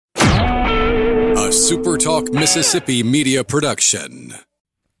SuperTalk Mississippi media production.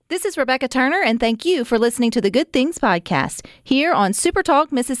 This is Rebecca Turner, and thank you for listening to the Good Things Podcast here on SuperTalk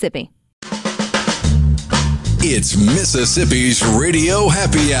Mississippi. It's Mississippi's Radio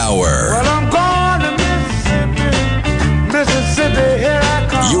Happy Hour. Well, I'm going to Mississippi, here I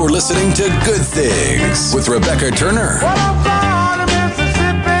come. You're listening to Good Things with Rebecca Turner. Well, I'm going to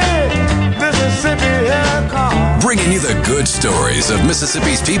Mississippi, here I come. Bringing you the good stories of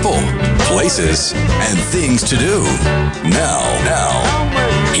Mississippi's people, places, and things to do. Now,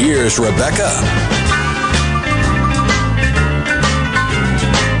 here's Rebecca.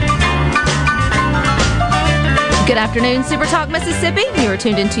 Good afternoon, Super Talk Mississippi. You are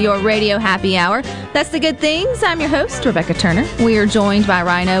tuned into your Radio Happy Hour. That's the Good Things. I'm your host, Rebecca Turner. We are joined by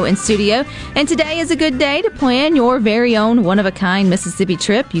Rhino in studio, and today is a good day to plan your very own one-of-a-kind Mississippi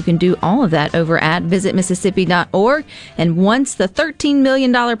trip. You can do all of that over at visitmississippi.org. And once the $13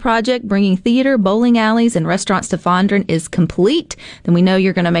 million project bringing theater, bowling alleys, and restaurants to Fondren is complete, then we know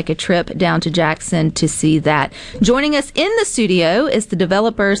you're going to make a trip down to Jackson to see that. Joining us in the studio is the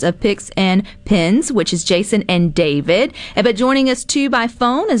developers of Picks and Pens, which is Jason and David. But joining us too by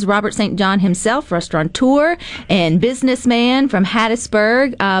phone is Robert St. John himself, restaurateur and businessman from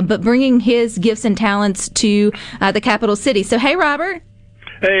Hattiesburg, but bringing his gifts and talents to the capital city. So, hey, Robert.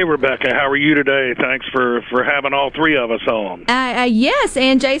 Hey, Rebecca, how are you today? Thanks for having all three of us on. Yes,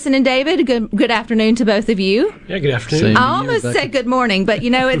 and Jason and David, good afternoon to both of you. Yeah, good afternoon. I almost said good morning, but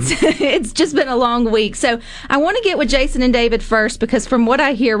it's just been a long week. So I want to get with Jason and David first, because from what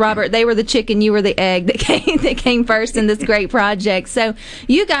I hear, Robert, they were the chicken, you were the egg that came first in this great project. So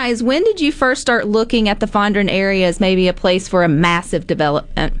you guys, when did you first start looking at the Fondren area as maybe a place for a massive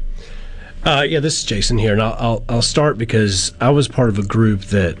development? This is Jason here, and I'll start because I was part of a group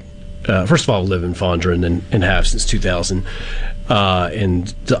that, first of all, live in Fondren and have since 2000, and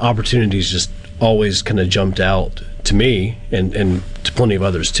the opportunities just always kind of jumped out to me and to plenty of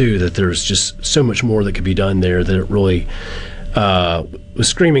others too, that there's just so much more that could be done there, that it really was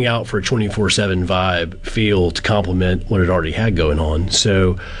screaming out for a 24/7 vibe feel to complement what it already had going on.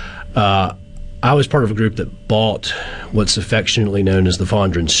 So I was part of a group that bought what's affectionately known as the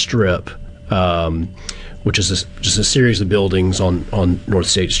Fondren Strip, which is just a series of buildings on North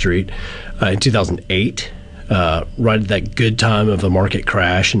State Street in 2008, right at that good time of a market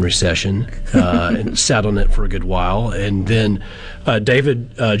crash and recession, and sat on it for a good while. And then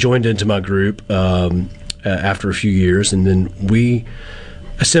David joined into my group after a few years, and then we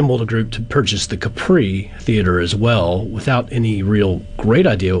assembled a group to purchase the Capri Theater as well, without any real great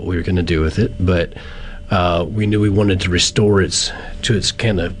idea what we were going to do with it, but we knew we wanted to restore its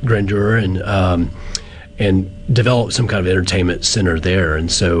kind of grandeur and develop some kind of entertainment center there.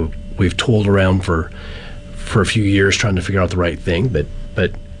 And so we've toiled around for a few years trying to figure out the right thing, but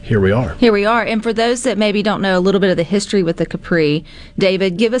here we are. Here we are. And for those that maybe don't know a little bit of the history with the Capri,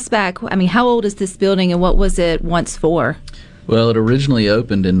 David, give us back. I mean, how old is this building, and what was it once for? Well, it originally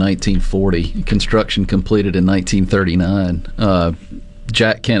opened in 1940. Construction completed in 1939.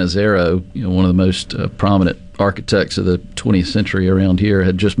 Jack Cannizzaro, one of the most prominent architects of the 20th century around here,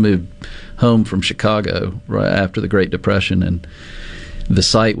 had just moved home from Chicago right after the Great Depression, and the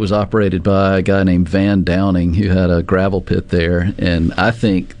site was operated by a guy named Van Downing, who had a gravel pit there. And I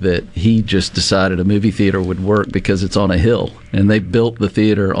think that he just decided a movie theater would work because it's on a hill, and they built the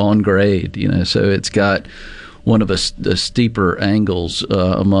theater on grade. So it's got one of the steeper angles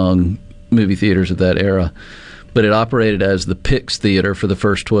among movie theaters of that era. But it operated as the Picks Theater for the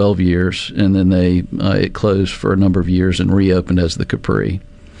first 12 years, and then it closed for a number of years and reopened as the Capri.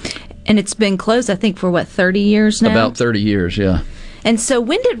 And it's been closed, I think, for 30 years now? About 30 years, yeah. And so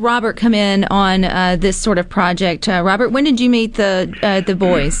when did Robert come in on this sort of project? Robert, when did you meet the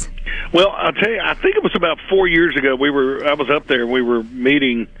boys? Well, I'll tell you, I think it was about 4 years ago. I was up there, we were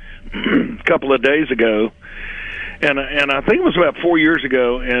meeting a couple of days ago. And I think it was about 4 years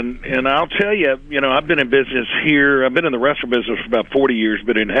ago, and I'll tell you, I've been in business here. I've been in the restaurant business for about 40 years,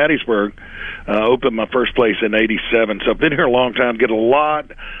 but in Hattiesburg, opened my first place in '87. So I've been here a long time. Get a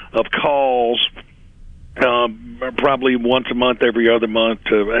lot of calls, probably once a month, every other month.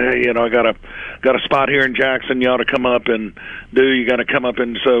 Hey, I got a spot here in Jackson. You ought to come up and do. You got to come up,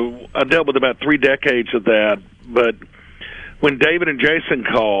 and so I dealt with about 3 decades of that. But when David and Jason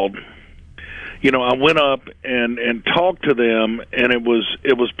called, I went up and talked to them, and it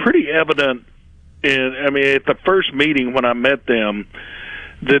was pretty evident. At the first meeting when I met them,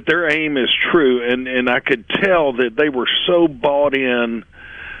 that their aim is true, and I could tell that they were so bought in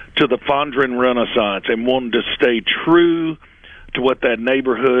to the Fondren Renaissance and wanting to stay true to what that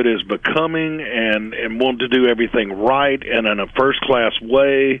neighborhood is becoming, and wanting to do everything right and in a first-class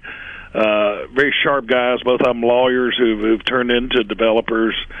way. very sharp guys, both of them lawyers who've turned into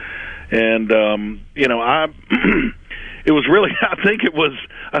developers. And, it was really,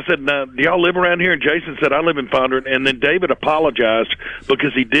 I said, now, do y'all live around here? And Jason said, I live in Fondren. And then David apologized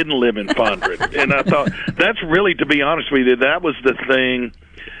because he didn't live in Fondren. And I thought, that's really, to be honest with you, that was the thing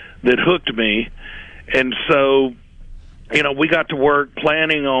that hooked me. And so, we got to work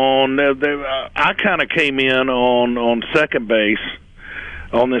planning on, I kind of came in on second base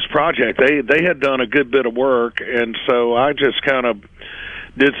on this project. They had done a good bit of work, and so I just kind of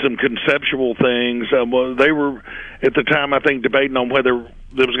did some conceptual things. They were, at the time, I think, debating on whether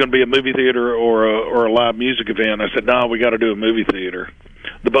there was going to be a movie theater or a live music event. I said, no, we got to do a movie theater.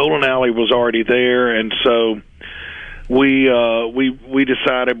 The bowling alley was already there, and so we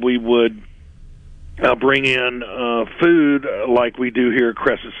decided we would bring in food like we do here at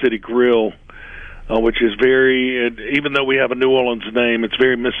Crescent City Grill, which is very, even though we have a New Orleans name, it's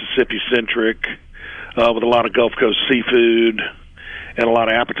very Mississippi-centric with a lot of Gulf Coast seafood and a lot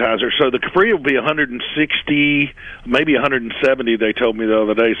of appetizers. So the Capri will be 160, maybe 170, they told me the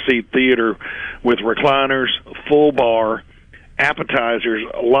other day, seat theater with recliners, full bar, appetizers,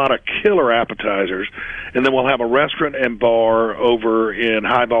 a lot of killer appetizers. And then we'll have a restaurant and bar over in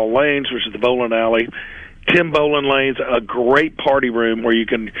Highball Lanes, which is the bowling alley. 10 bowling lanes, a great party room where you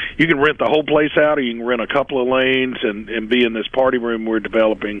can rent the whole place out, or you can rent a couple of lanes and be in this party room we're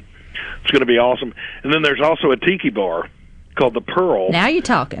developing. It's going to be awesome. And then there's also a tiki bar called the Pearl. Now you're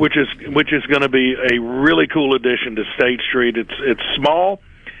talking. Which is going to be a really cool addition to State Street. It's small,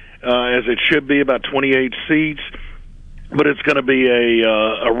 as it should be, about 28 seats, but it's going to be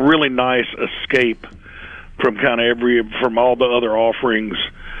a really nice escape from from all the other offerings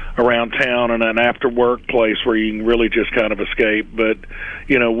around town, and an after work place where you can really just kind of escape. But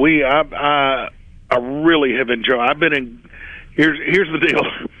I really have enjoyed. Here's the deal.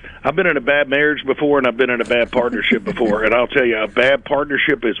 I've been in a bad marriage before, and I've been in a bad partnership before, and I'll tell you, a bad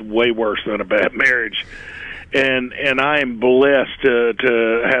partnership is way worse than a bad marriage. And I am blessed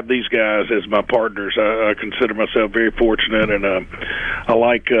to have these guys as my partners. I consider myself very fortunate, and I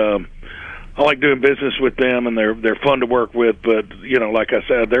like doing business with them, and they're fun to work with. But like I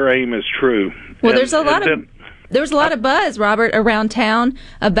said, their aim is true. Well, there's a lot of buzz, Robert, around town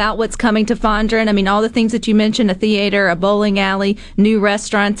about what's coming to Fondren. I mean, all the things that you mentioned, a theater, a bowling alley, new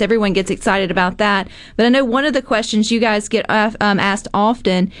restaurants, everyone gets excited about that. But I know one of the questions you guys get asked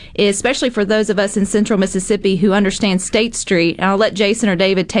often is, especially for those of us in central Mississippi who understand State Street, and I'll let Jason or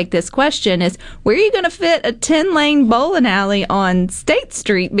David take this question, is where are you going to fit a 10-lane bowling alley on State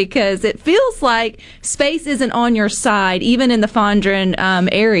Street? Because it feels like space isn't on your side, even in the Fondren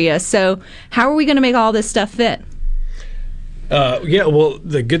area. So how are we going to make all this stuff fit? Well,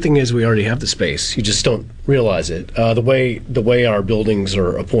 the good thing is we already have the space. You just don't realize it. The way our buildings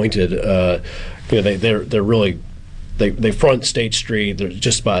are appointed, they're really they front State Street. They're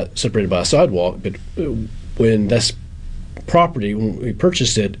just separated by a sidewalk. But when this property, when we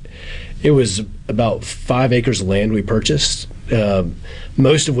purchased it, it was about 5 acres of land we purchased,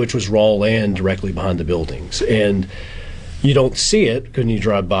 most of which was raw land directly behind the buildings. And you don't see it when you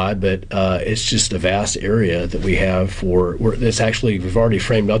drive by, but it's just a vast area that we have it's actually, we've already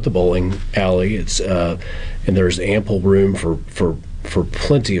framed out the bowling alley. It's and there's ample room for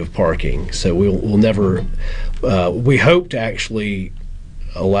plenty of parking. So we'll never. We hope to actually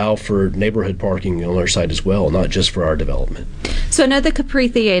allow for neighborhood parking on our site as well, not just for our development. So I know the Capri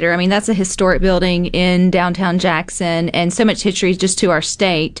Theater, I mean, that's a historic building in downtown Jackson, and so much history just to our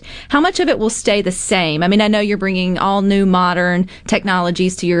state. How much of it will stay the same? I mean, I know you're bringing all new modern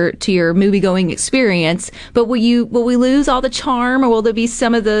technologies to your movie-going experience, but will we lose all the charm, or will there be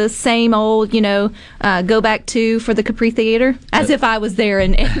some of the same old, go back to for the Capri Theater? As if I was there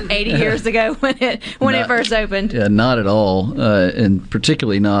in 80 years ago when it first opened. Yeah, not at all, and particularly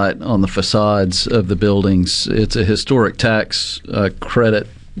not on the facades of the buildings. It's a historic tax credit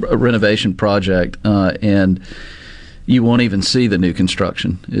renovation project, and you won't even see the new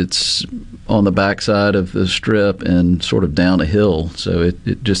construction. It's on the backside of the strip and sort of down a hill, so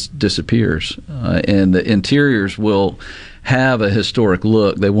it just disappears. And the interiors will have a historic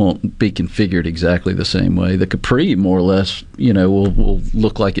look. They won't be configured exactly the same way. The Capri, more or less, will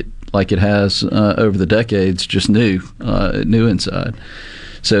look like it has over the decades, just new inside.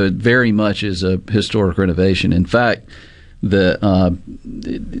 So it very much is a historic renovation. In fact, the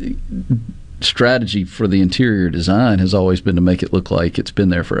strategy for the interior design has always been to make it look like it's been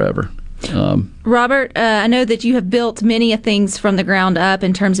there forever. Robert, I know that you have built many things from the ground up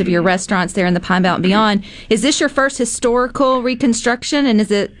in terms of your restaurants there in the Pine Belt and beyond. Is this your first historical reconstruction, and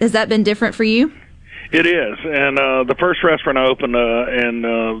has that been different for you? It is, and the first restaurant I opened,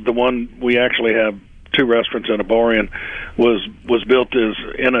 and the one we actually have 2 restaurants and a bar in, was built as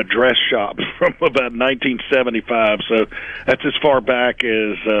in a dress shop from about 1975. So that's as far back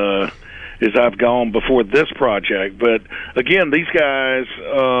as I've gone before this project. But again, these guys,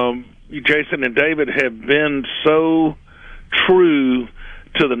 Jason and David, have been so true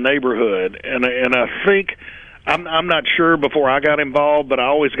to the neighborhood, and I think. I'm not sure before I got involved, but I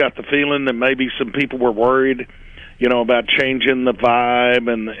always got the feeling that maybe some people were worried, about changing the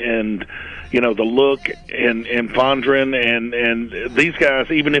vibe and the look in Fondren, and these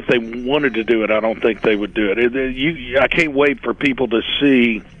guys, even if they wanted to do it, I don't think they would do it. I can't wait for people to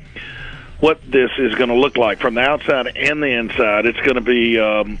see what this is going to look like from the outside and the inside. It's going to be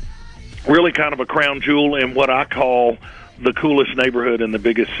really kind of a crown jewel in what I call the coolest neighborhood in the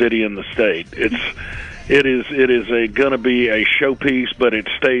biggest city in the state. It is going to be a showpiece, but it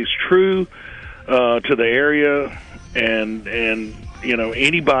stays true to the area, and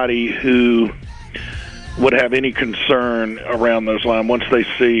anybody who would have any concern around those lines, once they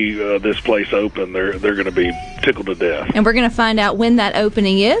see this place open, they're going to be tickled to death. And we're going to find out when that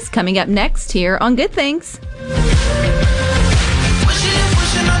opening is, coming up next here on Good Things.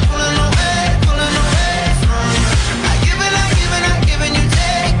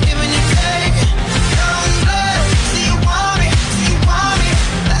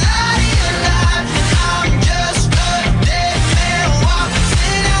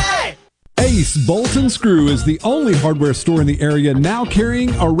 Ace Bolt and Screw is the only hardware store in the area now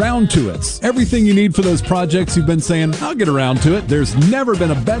carrying Around to It. Everything you need for those projects you've been saying, I'll get around to it. There's never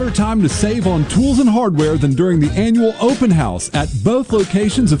been a better time to save on tools and hardware than during the annual open house at both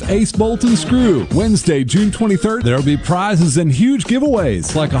locations of Ace Bolt and Screw. Wednesday, June 23rd, there'll be prizes and huge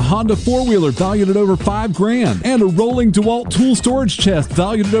giveaways like a Honda 4-wheeler valued at over $5,000 and a rolling DeWalt tool storage chest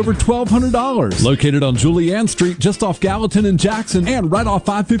valued at over $1,200. Located on Julianne Street just off Gallatin and Jackson and right off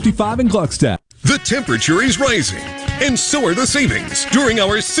 555 in Gluckstadt. The temperature is rising, and so are the savings during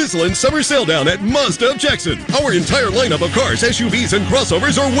our sizzling summer sale down at Mazda of Jackson. Our entire lineup of cars, SUVs, and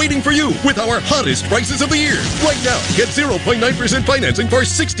crossovers are waiting for you with our hottest prices of the year. Right now, get 0.9% financing for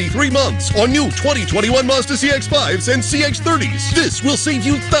 63 months on new 2021 Mazda CX-5s and CX-30s. This will save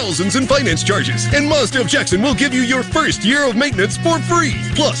you thousands in finance charges, and Mazda of Jackson will give you your first year of maintenance for free.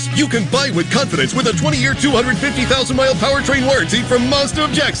 Plus, you can buy with confidence with a 20-year, 250,000-mile powertrain warranty from Mazda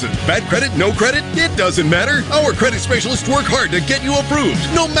of Jackson. Bad credit, no credit? It doesn't matter. Our credit specialists work hard to get you approved,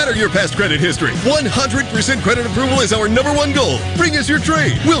 no matter your past credit history. 100% credit approval is our #1 goal. Bring us your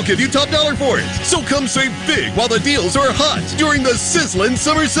trade. We'll give you top dollar for it. So come save big while the deals are hot during the sizzling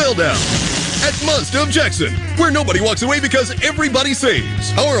summer sale down at Mazda of Jackson, where nobody walks away because everybody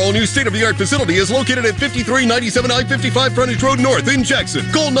saves. Our all-new state-of-the-art facility is located at 5397 I-55 Frontage Road North in Jackson.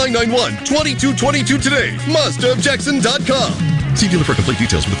 Call 991-2222 today. MazdaofJackson.com. See dealer for complete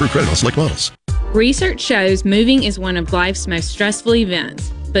details with approved credit on select models. Research shows moving is one of life's most stressful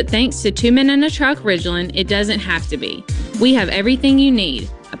events, but thanks to 2 Men and a Truck Ridgeland, it doesn't have to be. We have everything you need.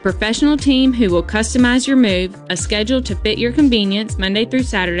 A professional team who will customize your move, a schedule to fit your convenience Monday through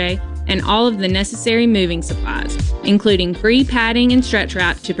Saturday, and all of the necessary moving supplies, including free padding and stretch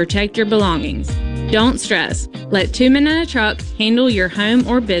wrap to protect your belongings. Don't stress. Let 2 Men and a Truck handle your home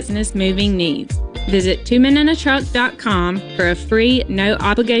or business moving needs. Visit 2menandatruck.com for a free,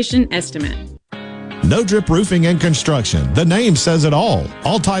 no-obligation estimate. No Drip Roofing and Construction. The name says it all.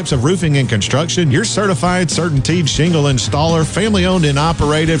 All types of roofing and construction. Your certified, CertainTeed shingle installer, family owned and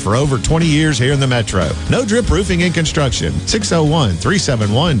operated for over 20 years here in the Metro. No Drip Roofing and Construction.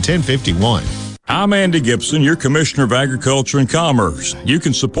 601-371-1051. I'm Andy Gibson, your Commissioner of Agriculture and Commerce. You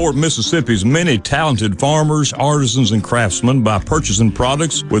can support Mississippi's many talented farmers, artisans, and craftsmen by purchasing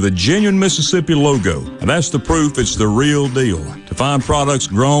products with a genuine Mississippi logo. And that's the proof it's the real deal. To find products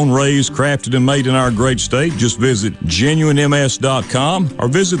grown, raised, crafted, and made in our great state, just visit GenuineMS.com or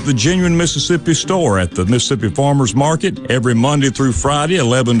visit the Genuine Mississippi store at the Mississippi Farmers Market every Monday through Friday,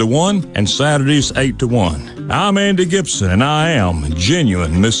 11 to 1, and Saturdays, 8 to 1. I'm Andy Gibson, and I am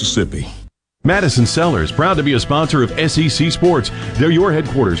Genuine Mississippi. Madison Cellars, proud to be a sponsor of SEC Sports. They're your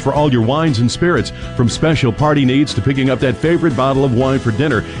headquarters for all your wines and spirits. From special party needs to picking up that favorite bottle of wine for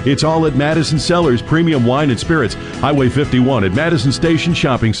dinner, it's all at Madison Cellars Premium Wine and Spirits, Highway 51 at Madison Station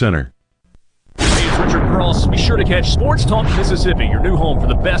Shopping Center. Hey, it's Richard Cross. Be sure to catch Sports Talk Mississippi, your new home for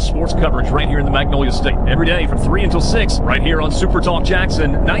the best sports coverage right here in the Magnolia State. Every day from 3 until 6, right here on Super Talk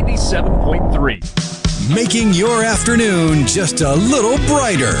Jackson 97.3. Making your afternoon just a little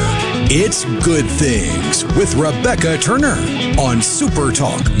brighter. It's Good Things with Rebecca Turner on Super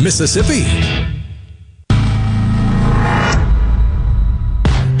Talk Mississippi.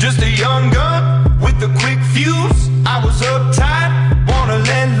 Just a young gun with the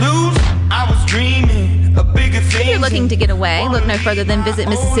looking to get away, look no further than visit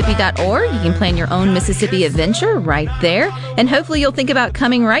Mississippi.org. You can plan your own Mississippi adventure right there. And hopefully you'll think about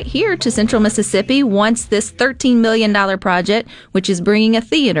coming right here to Central Mississippi once this $13 million project, which is bringing a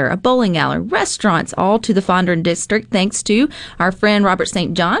theater, a bowling alley, restaurants, all to the Fondren District, thanks to our friend Robert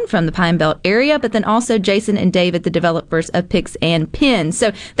St. John from the Pine Belt area, but then also Jason and David, the developers of Picks and Pins.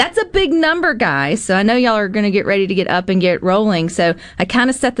 So that's a big number, guys. So I know y'all are going to get ready to get up and get rolling. So I kind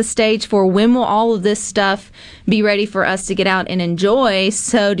of set the stage for when will all of this stuff be ready for us to get out and enjoy.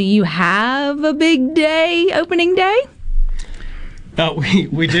 So do you have a big day, opening day?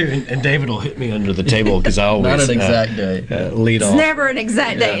 We do, and David will hit me under the table because I always not an exact day. Lead off. It's never an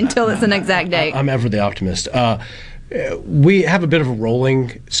exact day until it's an exact date. I'm ever the optimist. We have a bit of a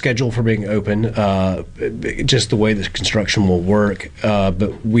rolling schedule for being open, just the way the construction will work.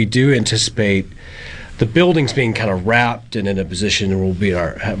 But we do anticipate the buildings being kind of wrapped and in a position where we'll be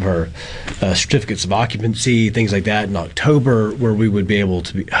have our certificates of occupancy, things like that in October, where we would be able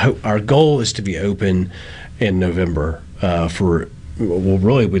to be. Our goal is to be open in November for. Well,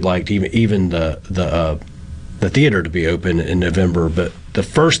 really, we'd like to even the theater to be open in November. But the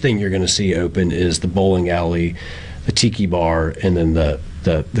first thing you're going to see open is the bowling alley, the tiki bar, and then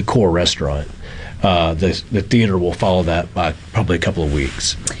the core restaurant. The theater will follow that by probably a couple of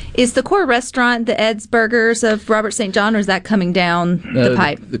weeks. Is the core restaurant the Ed's Burgers of Robert St. John, or is that coming down the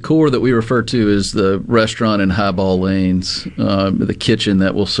pipe? The core that we refer to is the restaurant in Highball Lanes, the kitchen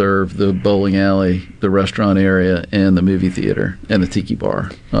that will serve the bowling alley, the restaurant area, and the movie theater, and the tiki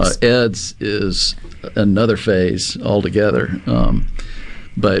bar. Ed's is another phase altogether,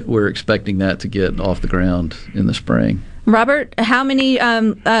 but we're expecting that to get off the ground in the spring. Robert, how many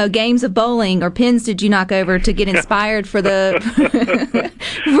games of bowling or pins did you knock over to get inspired for the?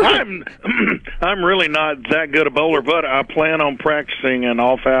 I'm really not that good a bowler, but I plan on practicing in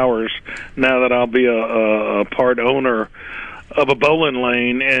off hours now that I'll be a part owner of a bowling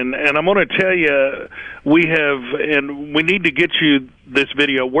lane. And I'm going to tell you, we need to get you this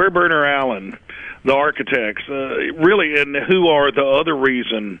video. Werburner Allen, the architects, really, and who are the other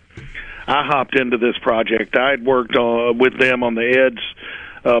reason I hopped into this project. I had worked with them on the Ed's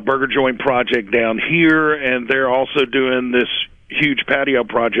Burger Joint project down here, and they're also doing this huge patio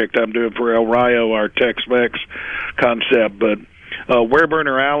project I'm doing for El Rayo, our Tex-Mex concept. But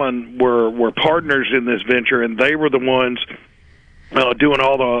Werburner Allen were partners in this venture, and they were the ones doing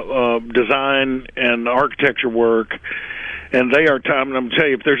all the design and architecture work. And they are time. And I'm going to tell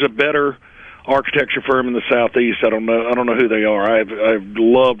you, if there's a better architecture firm in the Southeast, I don't know who they are. I've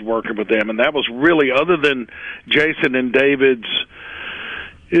loved working with them, and that was really, other than Jason and David's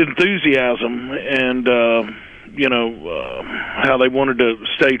enthusiasm and how they wanted to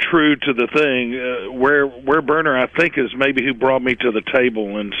stay true to the thing. Werburner, I think, is maybe who brought me to the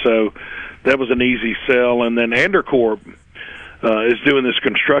table, and so that was an easy sell. And then Andercorp is doing this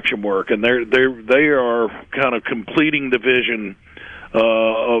construction work, and they are kind of completing the vision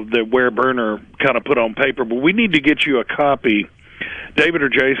of the Werburner kind of put on paper. But we need to get you a copy. David or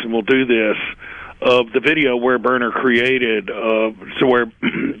Jason will do this, of the video Werburner created, so where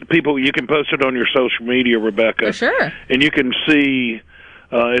people, you can post it on your social media, Rebecca. For sure. And you can see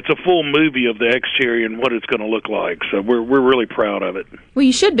it's a full movie of the exterior and what it's going to look like. So we're really proud of it. Well,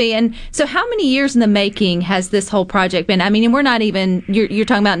 you should be. And so how many years in the making has this whole project been? I mean, and we're not even, you're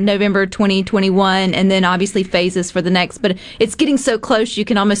talking about November 2021 and then obviously phases for the next, but it's getting so close you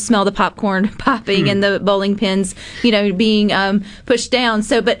can almost smell the popcorn popping and the bowling pins, being pushed down.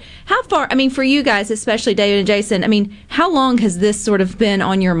 So, but how far, I mean, for you guys, especially David and Jason, I mean, how long has this sort of been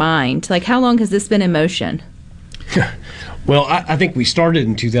on your mind? Like, how long has this been in motion? Well, I think we started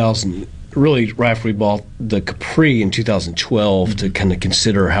in 2000, really right after we bought the Capri in 2012, to kind of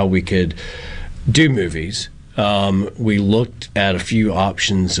consider how we could do movies. We looked at a few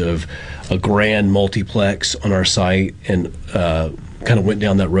options of a grand multiplex on our site and kind of went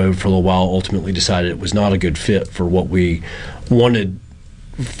down that road for a little while, ultimately decided it was not a good fit for what we wanted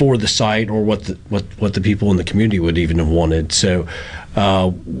for the site or what the people in the community would even have wanted. So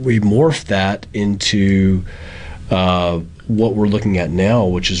we morphed that into what we're looking at now,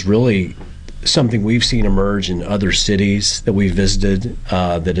 which is really something we've seen emerge in other cities that we've visited,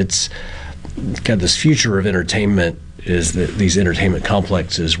 that it's got this future of entertainment, is that these entertainment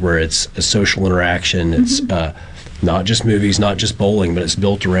complexes where it's a social interaction. It's not just movies, not just bowling, but it's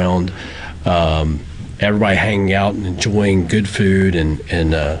built around everybody hanging out and enjoying good food and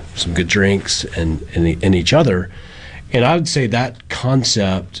some good drinks and each other. And I would say that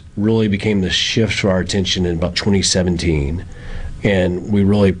concept really became the shift for our attention in about 2017. And we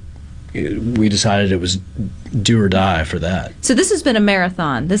really we decided it was do or die for that. So this has been a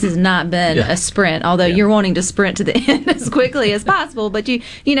marathon. This has not been a sprint, although you're wanting to sprint to the end as quickly as possible. But you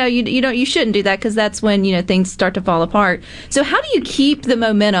shouldn't do that, because that's when things start to fall apart. So how do you keep the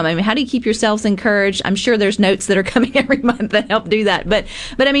momentum? I mean, how do you keep yourselves encouraged? I'm sure there's notes that are coming every month that help do that. But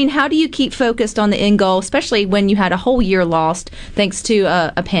I mean, how do you keep focused on the end goal, especially when you had a whole year lost thanks to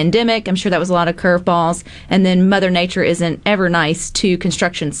a pandemic? I'm sure that was a lot of curveballs, and then Mother Nature isn't ever nice to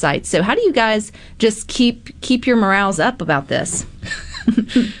construction sites. So how do you guys just keep your morales up about this?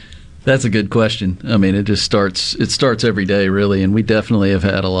 That's a good question. I mean, it starts every day, really, and we definitely have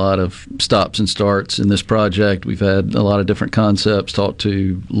had a lot of stops and starts in this project. We've had a lot of different concepts, talked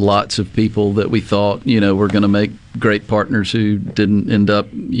to lots of people that we thought, were going to make great partners who didn't end up,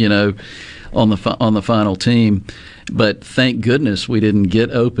 on the final team. But thank goodness we didn't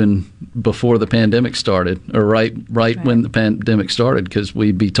get open before the pandemic started, or right when the pandemic started, because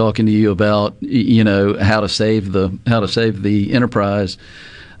we'd be talking to you about how to save the enterprise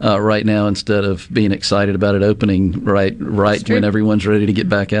right now, instead of being excited about it opening right when everyone's ready to get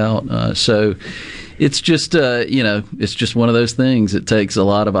back out. So it's just it's just one of those things. It takes a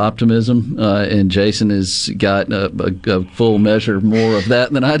lot of optimism, and Jason has got a full measure more of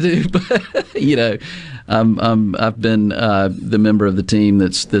that than I do. But I've been the member of the team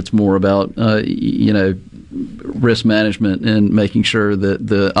that's more about risk management and making sure that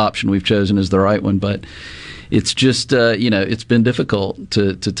the option we've chosen is the right one. But it's just it's been difficult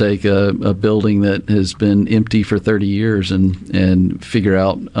to take a building that has been empty for 30 years and figure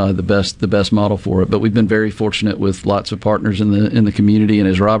out the best model for it. But we've been very fortunate with lots of partners in the community, and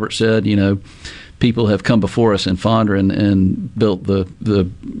as Robert said, people have come before us in Fondren and built the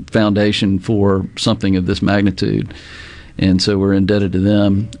foundation for something of this magnitude. And so we're indebted to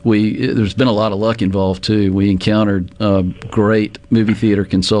them. There's been a lot of luck involved, too. We encountered a great movie theater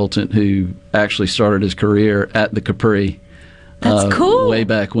consultant who actually started his career at the Capri. That's cool. Way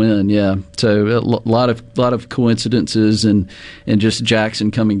back when, yeah. So a lot of coincidences and just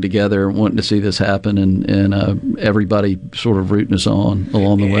Jackson coming together, wanting to see this happen, and everybody sort of rooting us on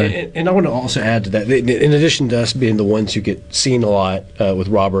along the way. And I want to also add to that, in addition to us being the ones who get seen a lot with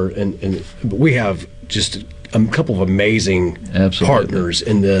Robert, and we have just a couple of amazing partners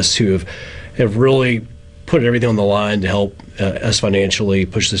in this who have really put everything on the line to help us financially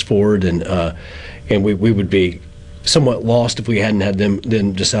push this forward, and we would be somewhat lost if we hadn't had them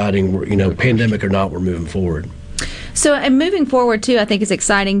deciding, pandemic or not, we're moving forward. So, and moving forward, too, I think is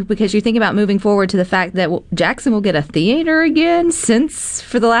exciting, because you're thinking about moving forward to the fact that Jackson will get a theater again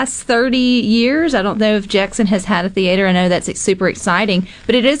for the last 30 years. I don't know if Jackson has had a theater. I know that's super exciting,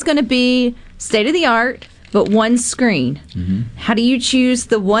 but it is going to be state-of-the-art, but one screen. Mm-hmm. How do you choose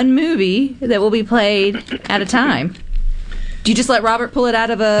the one movie that will be played at a time? Do you just let Robert pull it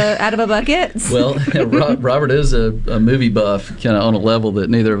out of a bucket? Well, Robert is a movie buff, kind of on a level that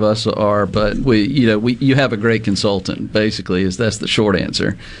neither of us are. But you have a great consultant. Basically, that's the short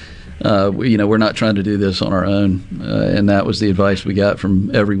answer. We're not trying to do this on our own, and that was the advice we got from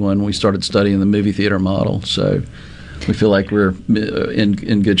everyone when we started studying the movie theater model. So we feel like we're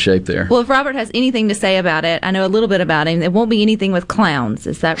in good shape there. Well, if Robert has anything to say about it, I know a little bit about him. It won't be anything with clowns.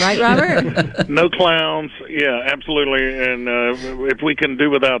 Is that right, Robert? No clowns. Yeah, absolutely. And if we can do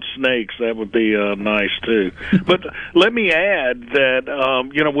without snakes, that would be nice, too. But let me add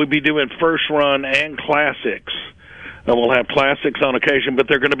that, we'll be doing first run and classics. We'll have classics on occasion, but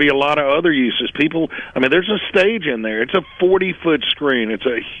there are going to be a lot of other uses. There's a stage in there. It's a 40-foot screen. It's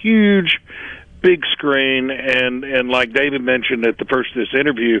a huge, big screen, and like David mentioned at the first of this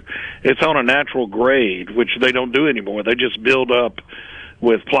interview, it's on a natural grade, which they don't do anymore. They just build up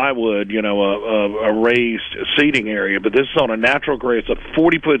with plywood, a raised seating area. But this is on a natural grade. It's a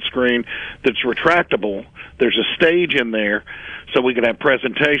 40-foot screen that's retractable. There's a stage in there, so we can have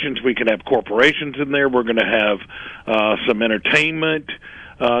presentations. We can have corporations in there. We're going to have some entertainment.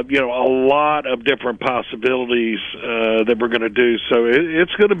 A lot of different possibilities that we're going to do. So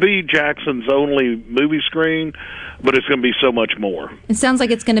it's going to be Jackson's only movie screen, but it's going to be so much more. It sounds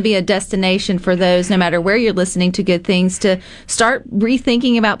like it's going to be a destination for those, no matter where you're listening to Good Things, to start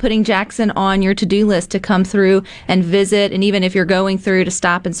rethinking about putting Jackson on your to-do list to come through and visit, and even if you're going through, to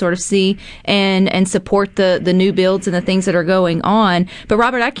stop and sort of see and support the new builds and the things that are going on. But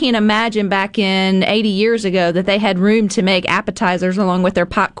Robert, I can't imagine back in 80 years ago that they had room to make appetizers along with their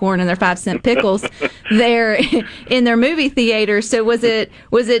popcorn and their 5-cent pickles. there in their movie theater. So was it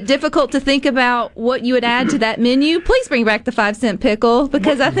difficult to think about what you would add to that menu? Please bring back the 5-cent pickle,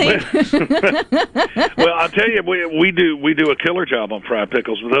 because I think. Well, I'll tell you, we do a killer job on fried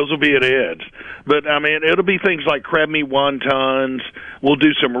pickles, but those will be at Ed's. But I mean, it'll be things like crab meat wontons. We'll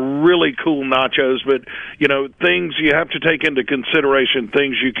do some really cool nachos, but things you have to take into consideration.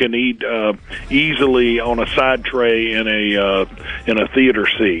 Things you can eat easily on a side tray in a theater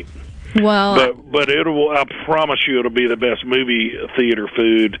seat. Well, but I promise you, it'll be the best movie theater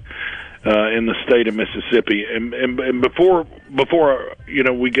food in the state of Mississippi. And before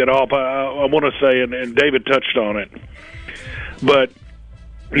we get off, I want to say, and David touched on it, but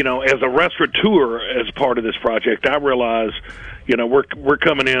as a restaurateur, as part of this project, I realize we're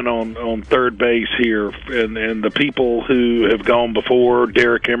coming in on third base here, and the people who have gone before,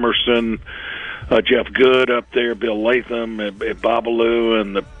 Derek Emerson, Jeff Good up there, Bill Latham at Babalu,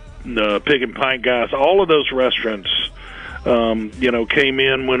 and the Pig and Pint guys, all of those restaurants came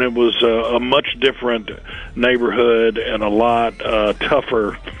in when it was a much different neighborhood and a lot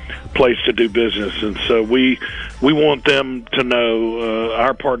tougher place to do business. And so we want them to know,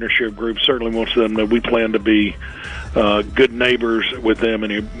 our partnership group certainly wants them to know we plan to be good neighbors with them,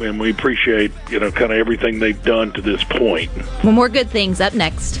 and we appreciate kind of everything they've done to this point. Well, more good things up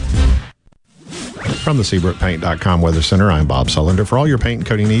next. From the SeabrookPaint.com Weather Center, I'm Bob Sullender. For all your paint and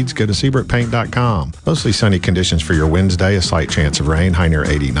coating needs, go to SeabrookPaint.com. Mostly sunny conditions for your Wednesday, a slight chance of rain, high near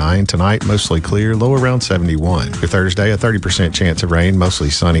 89. Tonight, mostly clear, low around 71. Your Thursday, a 30% chance of rain, mostly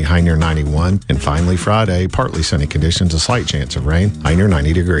sunny, high near 91. And finally, Friday, partly sunny conditions, a slight chance of rain, high near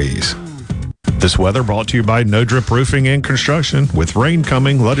 90 degrees. This weather brought to you by No Drip Roofing and Construction. With rain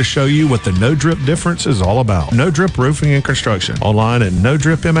coming, let us show you what the No Drip difference is all about. No Drip Roofing and Construction. Online at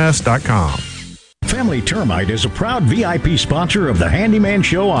NoDripMS.com. Family Termite is a proud VIP sponsor of the Handyman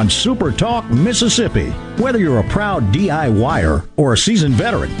Show on Super Talk, Mississippi. Whether you're a proud DIYer or a seasoned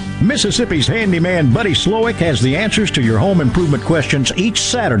veteran, Mississippi's handyman Buddy Slowick has the answers to your home improvement questions each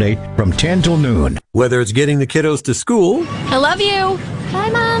Saturday from 10 till noon. Whether it's getting the kiddos to school, I love you.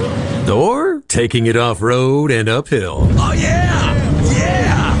 Bye, Mom. Or taking it off-road and uphill. Oh, yeah!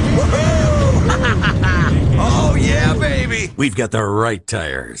 Yeah! Woohoo! Oh, yeah, baby! We've got the right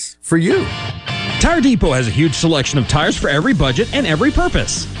tires for you. Tire Depot has a huge selection of tires for every budget and every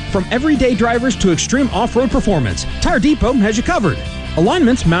purpose. From everyday drivers to extreme off-road performance, Tire Depot has you covered.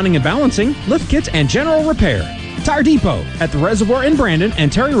 Alignments, mounting and balancing, lift kits, and general repair. Tire Depot at the Reservoir in Brandon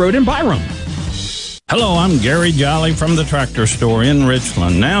and Terry Road in Byram. Hello, I'm Gary Jolly from the Tractor Store in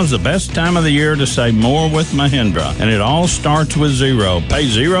Richland. Now's the best time of the year to save more with Mahindra, and it all starts with zero. Pay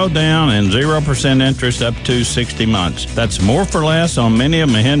zero down and 0% interest up to 60 months. That's more for less on many of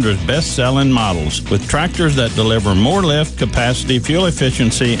Mahindra's best-selling models, with tractors that deliver more lift, capacity, fuel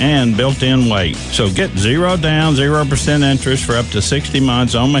efficiency, and built-in weight. So get zero down, 0% interest for up to 60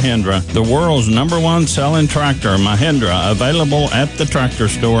 months on Mahindra, the world's #1 selling tractor, Mahindra, available at the Tractor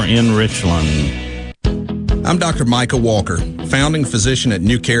Store in Richland. I'm Dr. Micah Walker, founding physician at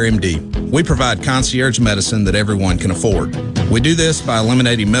New Care MD. We provide concierge medicine that everyone can afford. We do this by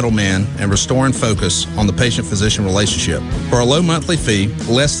eliminating middlemen and restoring focus on the patient-physician relationship. For a low monthly fee,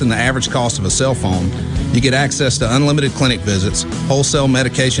 less than the average cost of a cell phone, you get access to unlimited clinic visits, wholesale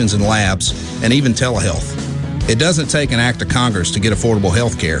medications and labs, and even telehealth. It doesn't take an act of Congress to get affordable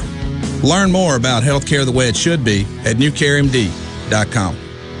health care. Learn more about health care the way it should be at newcaremd.com.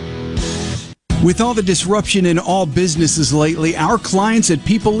 With all the disruption in all businesses lately, our clients at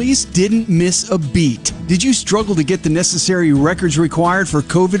People East didn't miss a beat. Did you struggle to get the necessary records required for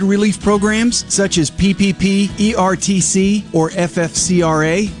COVID relief programs such as PPP, ERTC, or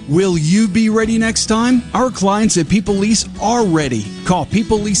FFCRA? Will you be ready next time? Our clients at People East are ready. Call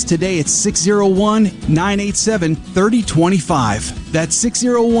People East today at 601-987-3025. That's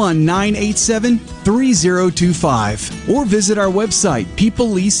 601-987-3025. Or visit our website,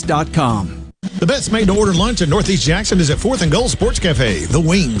 peopleeast.com. The best made-to-order lunch in Northeast Jackson is at 4th and Gold Sports Cafe. The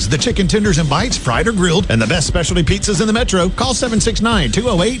wings, the chicken tenders and bites, fried or grilled, and the best specialty pizzas in the metro. Call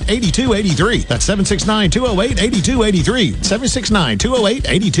 769-208-8283. That's 769-208-8283.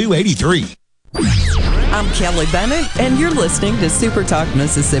 769-208-8283. I'm Kelly Bennett, and you're listening to Super Talk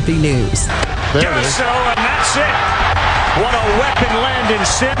Mississippi News. Just so, and that's it. What a weapon, Landon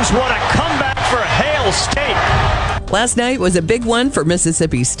Sims. What a comeback for Hale State. Last night was a big one for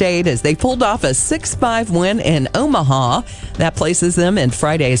Mississippi State as they pulled off a 6-5 win in Omaha. That places them in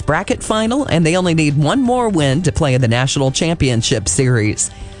Friday's bracket final, and they only need one more win to play in the National Championship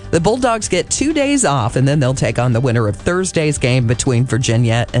Series. The Bulldogs get 2 days off, and then they'll take on the winner of Thursday's game between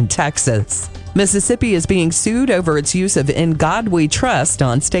Virginia and Texas. Mississippi is being sued over its use of "In God We Trust"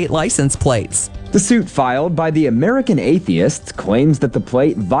 on state license plates. The suit filed by the American Atheists claims that the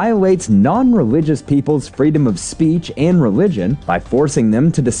plate violates non-religious people's freedom of speech and religion by forcing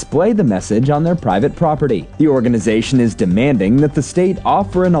them to display the message on their private property. The organization is demanding that the state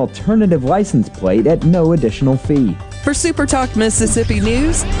offer an alternative license plate at no additional fee. For Super Talk Mississippi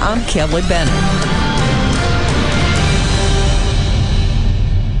News, I'm Kelly Bennett.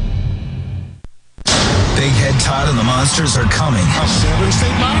 Big Head Todd and the Monsters are coming.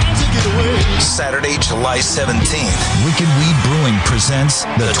 Saturday, July 17th. Wicked Weed Brewing presents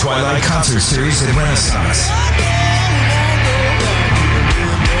the Twilight Concert Series at Renaissance.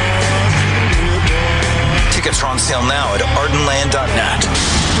 Tickets are on sale now at ardenland.net.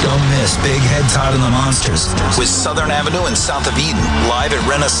 Don't miss Big Head Todd and the Monsters with Southern Avenue and South of Eden live at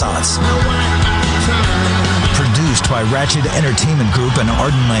Renaissance. Produced by Ratchet Entertainment Group and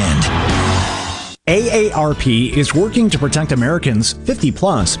Ardenland. AARP is working to protect Americans 50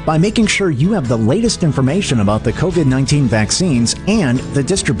 plus by making sure you have the latest information about the COVID-19 vaccines and the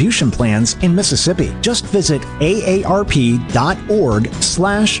distribution plans in Mississippi. Just visit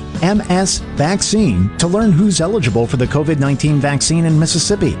aarp.org/MSvaccine to learn who's eligible for the COVID-19 vaccine in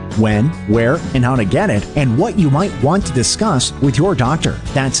Mississippi, when, where, and how to get it, and what you might want to discuss with your doctor.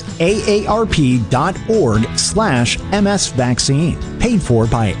 That's aarp.org/MSvaccine. Paid for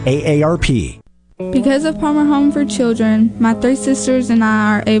by AARP. Because of Palmer Home for Children, my 3 sisters and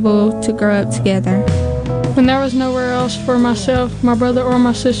I are able to grow up together. When there was nowhere else for myself, my brother, or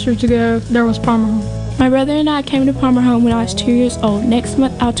my sister to go, there was Palmer Home. My brother and I came to Palmer Home when I was 2 years old. Next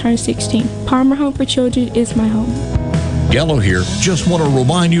month, I'll turn 16. Palmer Home for Children is my home. Gallo here. Just want to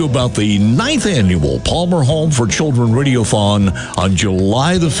remind you about the 9th annual Palmer Home for Children Radiothon on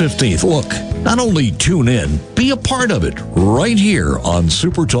July the 15th. Look, not only tune in, be a part of it right here on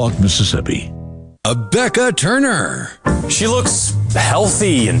Super Talk Mississippi. Rebecca Turner. She looks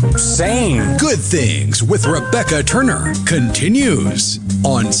healthy and sane. Good Things with Rebecca Turner continues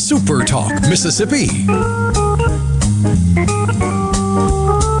on Super Talk Mississippi.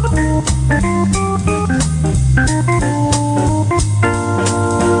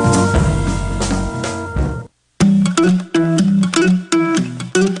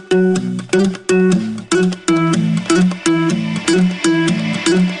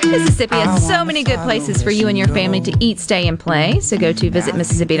 Mississippi has so many good places for you and your family to eat, stay, and play. So go to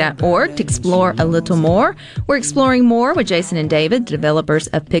visitmississippi.org to explore a little more. We're exploring more with Jason and David, the developers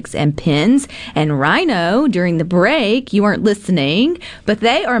of Picks and Pins. And Rhino, during the break, you weren't listening, but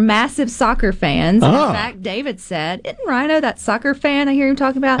they are massive soccer fans. In fact, David said, isn't Rhino that soccer fan I hear him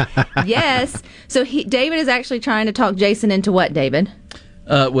talking about? Yes. So David is actually trying to talk Jason into what, David?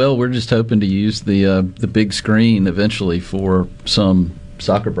 Well, we're just hoping to use the big screen eventually for some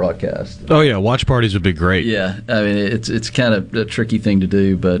soccer broadcast. Oh yeah, watch parties would be great. Yeah, I mean it's kind of a tricky thing to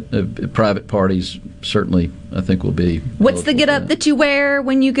do, but private parties certainly I think will be. What's the get up that you wear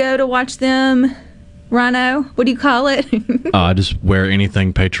when you go to watch them, Rhino? What do you call it? I just wear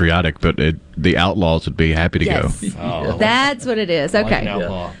anything patriotic, but the Outlaws would be happy to go. Oh. That's what it is. Okay.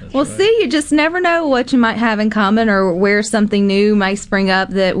 Well, see, you just never know what you might have in common or where something new might spring up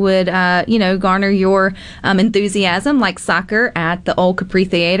that would, garner your enthusiasm, like soccer at the old Capri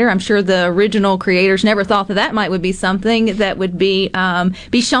Theater. I'm sure the original creators never thought that would be something that would be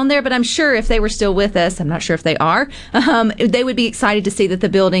shown there, but I'm sure if they were still with us, I'm not sure if they are, they would be excited to see that the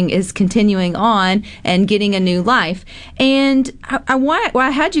building is continuing on and getting a new life. And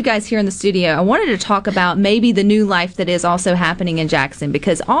I had you guys here in the studio. I wanted to talk about maybe the new life that is also happening in Jackson,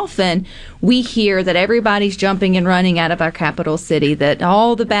 because often we hear that everybody's jumping and running out of our capital city, that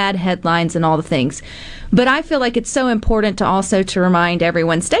all the bad headlines and all the things. But I feel like it's so important to remind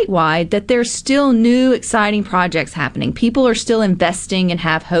everyone statewide that there's still new, exciting projects happening. People are still investing and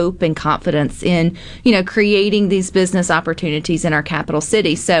have hope and confidence in, creating these business opportunities in our capital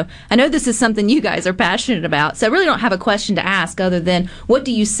city. So I know this is something you guys are passionate about. So I really don't have a question to ask other than what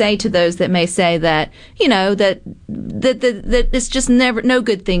do you say to those that may say that, that it's just no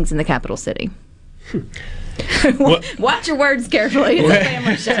good things in the capital city? Watch your words carefully. It's a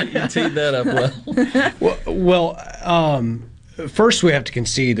family show. You teed that up well. First, we have to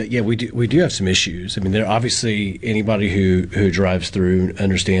concede that we do have some issues. I mean, there obviously anybody who drives through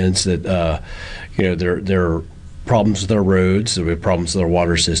understands that there are problems with our roads, there are problems with our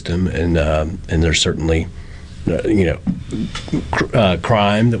water system, and there's certainly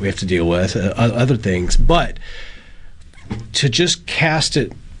crime that we have to deal with, other things. But to just cast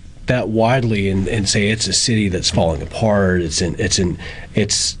it that widely and say it's a city that's falling apart, it's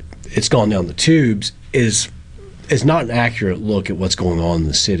gone down the tubes is is not an accurate look at what's going on in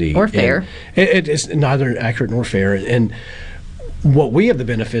the city. Or fair. It's neither accurate nor fair. And what we have the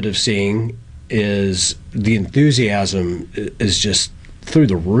benefit of seeing is the enthusiasm is just through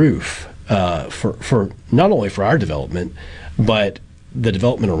the roof for not only for our development, but the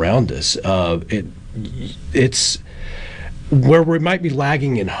development around us. It's where we might be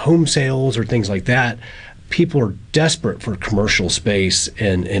lagging in home sales or things like that. People are desperate for commercial space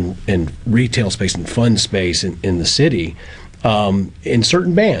and retail space and fun space in the city in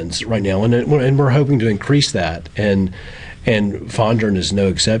certain bands right now, and we're hoping to increase that. And Fondren is no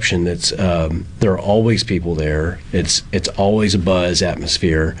exception. There are always people there. It's always a buzz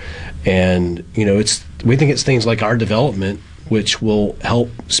atmosphere, and we think it's things like our development which will help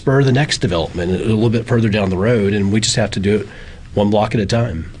spur the next development a little bit further down the road, and we just have to do it one block at a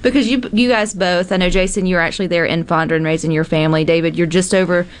time. Because you guys both, I know, Jason, you're actually there in Fondren raising your family. David, you're just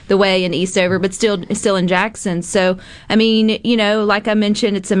over the way in Eastover, but still in Jackson. So, I mean, like I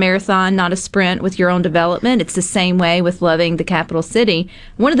mentioned, it's a marathon, not a sprint with your own development. It's the same way with loving the capital city.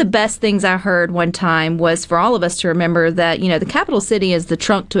 One of the best things I heard one time was for all of us to remember that, the capital city is the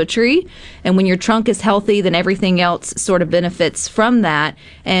trunk to a tree. And when your trunk is healthy, then everything else sort of benefits from that.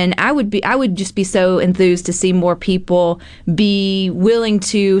 And I would just be so enthused to see more people be willing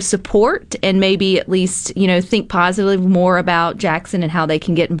to support and maybe at least, think positively more about Jackson and how they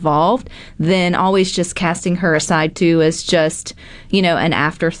can get involved than always just casting her aside too as just, an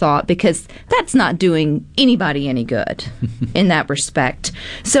afterthought, because that's not doing anybody any good in that respect.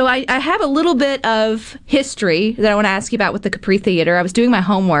 So I have a little bit of history that I want to ask you about with the Capri Theater. I was doing my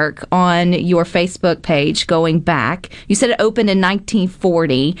homework on your Facebook page going back. You said it opened in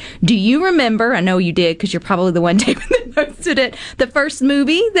 1940. Do you remember, I know you did because you're probably the one, David, that posted it, the first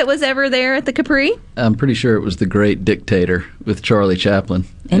movie that was ever there at the Capri? I'm pretty sure it was The Great Dictator with Charlie Chaplin.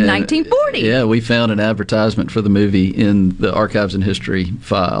 In 1940. Yeah, we found an advertisement for the movie in the Archives and History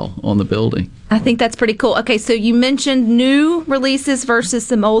file on the building. I think that's pretty cool. Okay, so you mentioned new releases versus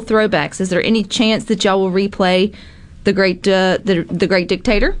some old throwbacks. Is there any chance that y'all will replay The Great the Great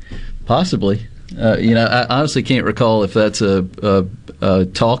Dictator? Possibly. I honestly can't recall if that's a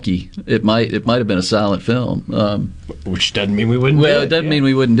talkie. It might have been a silent film, which doesn't mean we wouldn't. Well, it doesn't mean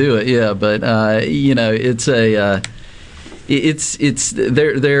we wouldn't do it. Yeah, but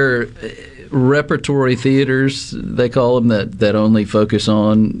they're repertory theaters, they call them, that only focus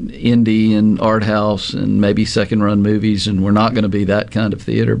on indie and art house and maybe second run movies, and we're not going to be that kind of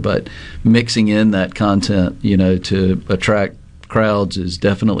theater, but mixing in that content, to attract crowds is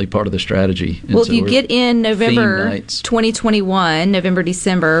definitely part of the strategy. And well, if you get in November 2021, November,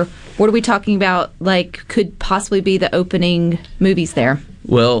 December, what are we talking about, could possibly be the opening movies there?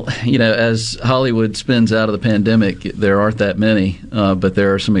 Well, as Hollywood spins out of the pandemic, there aren't that many, but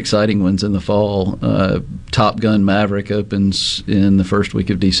there are some exciting ones in the fall. Top Gun Maverick opens in the first week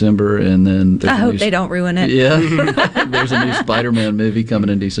of December, and then I hope they don't ruin it. Yeah, there's a new Spider-Man movie coming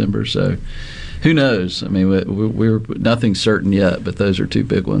in December, so who knows? I mean, we're nothing's certain yet, but those are two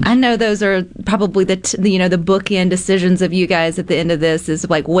big ones. I know those are probably the bookend decisions of you guys at the end of this is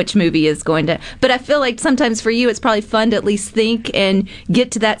which movie is going to. But I feel like sometimes for you, it's probably fun to at least think and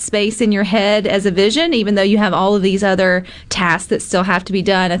get to that space in your head as a vision, even though you have all of these other tasks that still have to be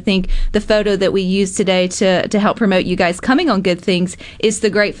done. I think the photo that we used today to help promote you guys coming on Good Things is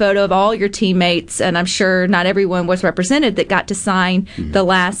the great photo of all your teammates, and I'm sure not everyone was represented that got to sign the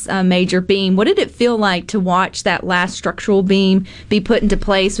last major beam. What did it feel like to watch that last structural beam be put into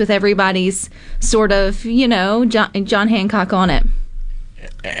place with everybody's sort of, John Hancock on it?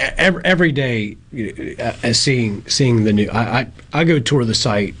 Every day, seeing the new, I go tour the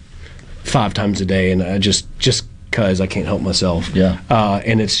site 5 times a day, and I just because I can't help myself. Yeah.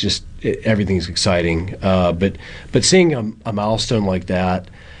 And it's just everything's exciting. But seeing a milestone like that,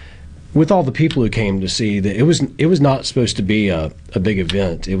 with all the people who came to see that, it was not supposed to be a big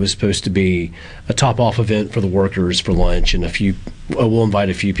event. It was supposed to be a top-off event for the workers for lunch, and we'll invite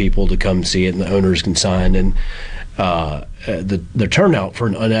a few people to come see it, and the owners can sign. And the turnout for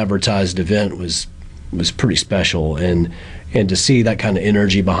an unadvertised event was pretty special, and to see that kind of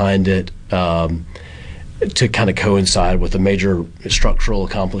energy behind it, to kind of coincide with a major structural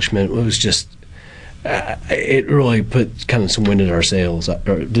accomplishment, it was just. It really put kind of some wind in our sails,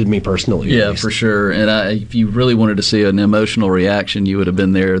 or did me personally. Yeah, for sure. And if you really wanted to see an emotional reaction, you would have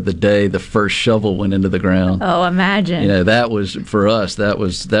been there the day the first shovel went into the ground. Oh, imagine. That was, for us, that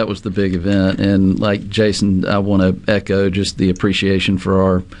was the big event. And like Jason, I want to echo just the appreciation for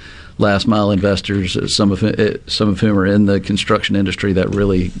our last mile investors, some of whom are in the construction industry, that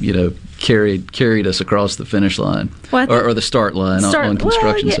really carried us across the finish line or the start line on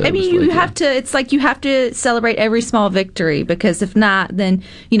construction. Well, yeah, I mean, you have to. It's like you have to celebrate every small victory, because if not, then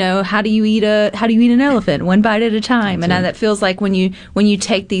how do you eat an elephant one bite at a time? And that feels like when you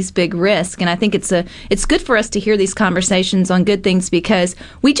take these big risks. And I think it's good for us to hear these conversations on Good Things, because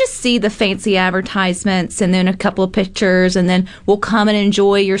we just see the fancy advertisements and then a couple of pictures, and then we'll come and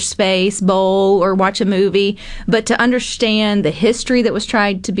enjoy your space, bowl, or watch a movie. But to understand the history that was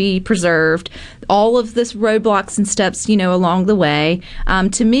tried to be preserved, all of this roadblocks and steps, along the way,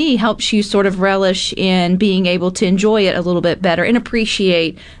 to me helps you sort of relish in being able to enjoy it a little bit better and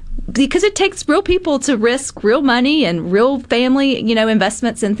appreciate, because it takes real people to risk real money and real family,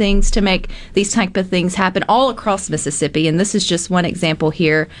 investments and things to make these type of things happen all across Mississippi. And this is just one example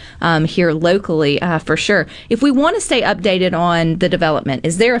here locally, for sure. If we want to stay updated on the development,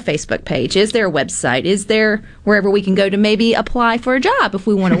 is there a Facebook page? Is there a website? Is there wherever we can go to maybe apply for a job if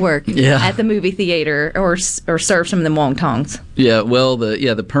we want to work at the movie theater or serve some of the wontongs? Yeah, well,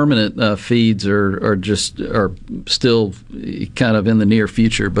 the permanent feeds are still kind of in the near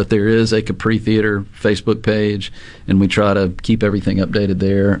future, but there is a Capri Theater Facebook page, and we try to keep everything updated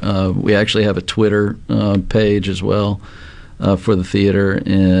there. We actually have a Twitter page as well for the theater,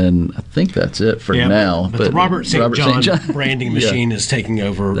 and I think that's it for now. But the Robert St. John branding machine is taking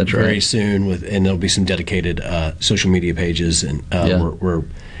over very soon, and there'll be some dedicated social media pages, and we're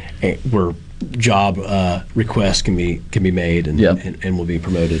job requests can be made and will be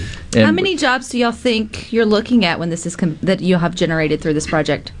promoted. And how many jobs do y'all think you're looking at when this is that you'll have generated through this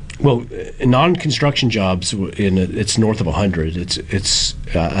project? Well, non-construction jobs, it's north of 100. It's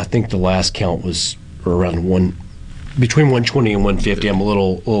I think the last count was around between 120 and 150. I'm a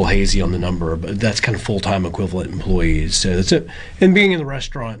little hazy on the number, but that's kind of full-time equivalent employees. So that's it. And being in the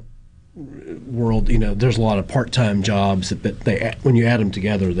restaurant world, there's a lot of part-time jobs, but when you add them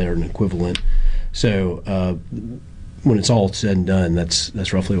together, they're an equivalent. So when it's all said and done,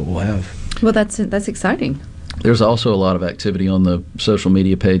 that's roughly what we'll have. Well, that's exciting. There's also a lot of activity on the social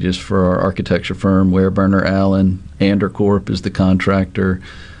media pages for our architecture firm, Ware Allen. Andercorp is the contractor.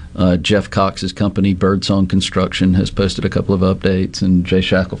 Jeff Cox's company, Birdsong Construction, has posted a couple of updates, and Jay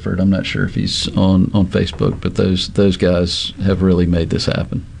Shackelford, I'm not sure if he's on Facebook, but those guys have really made this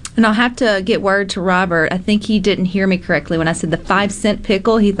happen. And I'll have to get word to Robert. I think he didn't hear me correctly when I said the 5-cent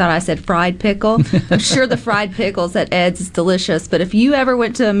pickle. He thought I said fried pickle. I'm sure the fried pickles at Ed's is delicious. But if you ever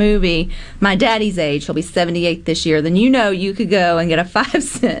went to a movie, my daddy's age, he'll be 78 this year, then you could go and get a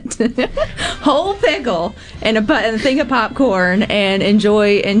 5-cent whole pickle and a thing of popcorn and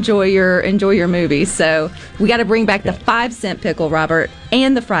enjoy your movie. So we got to bring back the 5-cent pickle, Robert,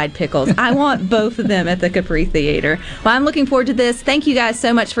 and the fried pickles. I want both of them at the Capri Theater. Well, I'm looking forward to this. Thank you guys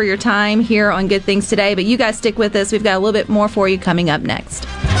so much for your time here on Good Things Today, but you guys stick with us. We've got a little bit more for you coming up next.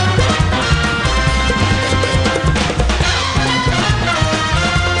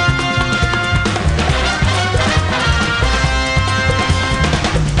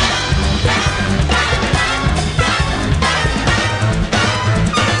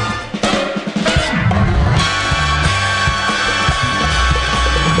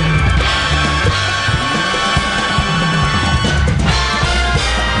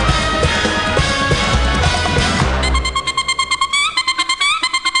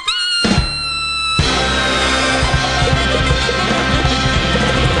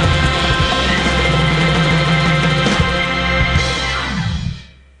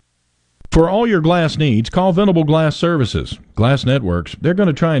 For all your glass needs, call Venable Glass Services. Glass Networks, they're going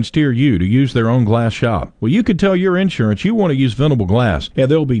to try and steer you to use their own glass shop. Well, you could tell your insurance you want to use Venable Glass, and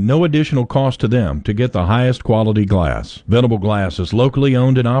there'll be no additional cost to them to get the highest quality glass. Venable Glass is locally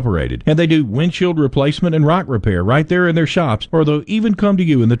owned and operated, and they do windshield replacement and rock repair right there in their shops, or they'll even come to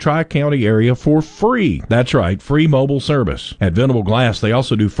you in the Tri-County area for free. That's right, free mobile service. At Venable Glass, they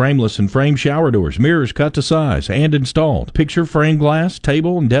also do frameless and frame shower doors, mirrors cut to size and installed, picture frame glass,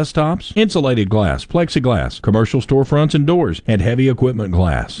 table and desktops, insulated glass, plexiglass, commercial storefronts and doors, and heavy equipment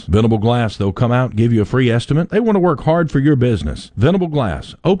glass. Venable Glass, they'll come out and give you a free estimate. They want to work hard for your business. Venable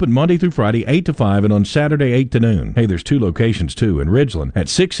Glass, open Monday through Friday, 8 to 5, and on Saturday, 8 to noon. Hey, there's 2 locations, too, in Ridgeland at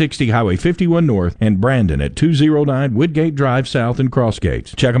 660 Highway 51 North and Brandon at 209 Woodgate Drive South in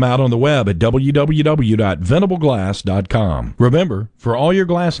Crossgates. Check them out on the web at www.venableglass.com. Remember, for all your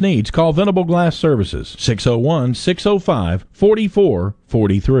glass needs, call Venable Glass Services,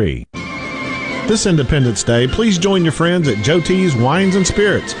 601-605-4443. This Independence Day, please join your friends at Joe T's Wines and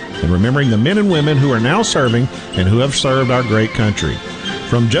Spirits in remembering the men and women who are now serving and who have served our great country.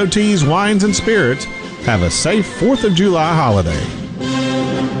 From Joe T's Wines and Spirits, have a safe 4th of July holiday.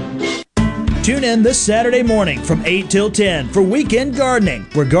 Tune in this Saturday morning from 8 till 10 for Weekend Gardening,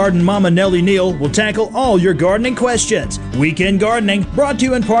 where Garden Mama Nellie Neal will tackle all your gardening questions. Weekend Gardening brought to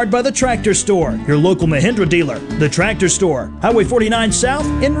you in part by The Tractor Store, your local Mahindra dealer. The Tractor Store, Highway 49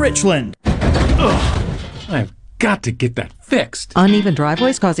 South in Richland. Ugh, I've got to get that fixed. Uneven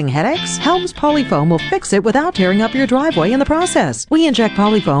driveways causing headaches? Helms Polyfoam will fix it without tearing up your driveway in the process. We inject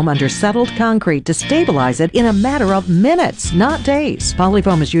Polyfoam under settled concrete to stabilize it in a matter of minutes, not days.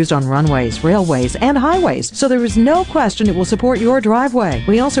 Polyfoam is used on runways, railways, and highways, so there is no question it will support your driveway.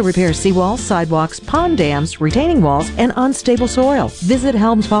 We also repair seawalls, sidewalks, pond dams, retaining walls, and unstable soil. Visit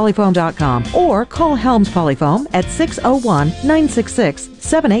HelmsPolyfoam.com or call Helms Polyfoam at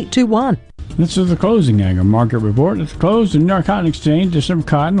 601-966-7821. This is the closing agri market report. It's closed. The New York Cotton Exchange. December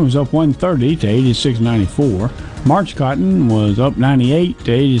cotton was up 130 to 86.94. March cotton was up 98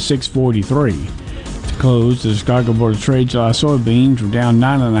 to 86.43. To close, the Chicago Board of Trade July soybeans were down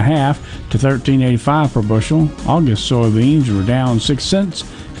 9.5 to 13.85 per bushel. August soybeans were down 6 cents to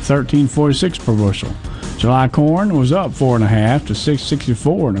 13.46 per bushel. July corn was up 4.5 to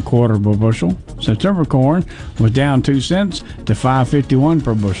 6.64 per bushel. September corn was down 2 cents to 5.51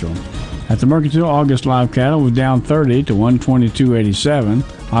 per bushel. At the Mercantile, August live cattle was down 30 to 122.87.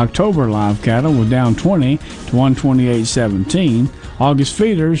 October live cattle was down 20 to 128.17. August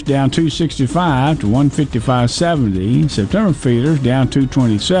feeders down 265 to 155.70. September feeders down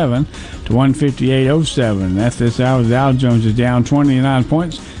 227 to 158.07. At this hour, the Dow Jones is down 29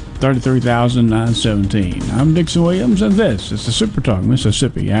 points, 33,917. I'm Dixon Williams, and this is the Super Talk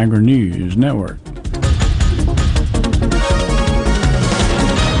Mississippi Agri News Network.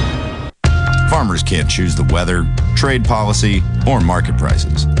 Farmers can't choose the weather, trade policy, or market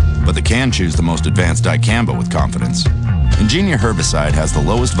prices, but they can choose the most advanced dicamba with confidence. Ingenia herbicide has the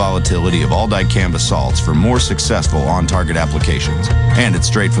lowest volatility of all dicamba salts for more successful on-target applications, and it's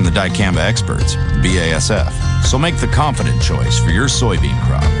straight from the dicamba experts, BASF. So make the confident choice for your soybean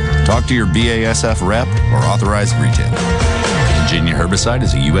crop. Talk to your BASF rep or authorized retailer. Ingenia herbicide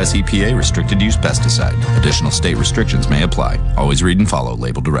is a U.S. EPA restricted use pesticide. Additional state restrictions may apply. Always read and follow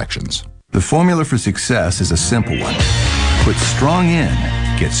label directions. The formula for success is a simple one. Put strong in,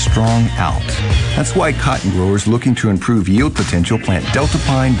 get strong out. That's why cotton growers looking to improve yield potential plant Delta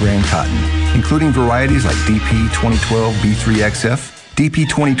Pine brand cotton, including varieties like DP 2012 B3XF, DP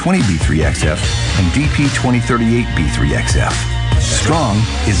 2020 B3XF, and DP 2038 B3XF. Strong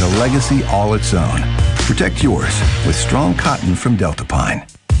is a legacy all its own. Protect yours with strong cotton from Delta Pine.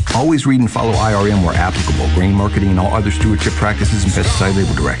 Always read and follow IRM where applicable, grain marketing, and all other stewardship practices and pesticide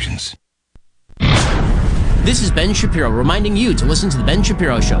label directions. This is Ben Shapiro reminding you to listen to The Ben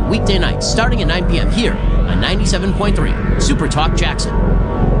Shapiro Show weekday nights starting at 9 p.m. here on 97.3 Super Talk Jackson.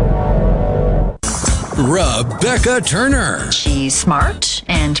 Rebecca Turner. She's smart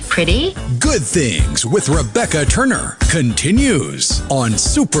and pretty. Good Things with Rebecca Turner continues on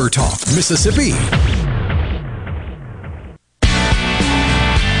Super Talk Mississippi.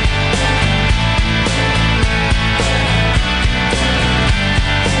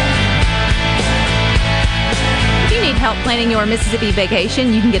 Help planning your Mississippi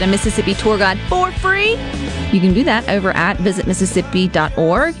vacation, you can get a Mississippi tour guide for free. You can do that over at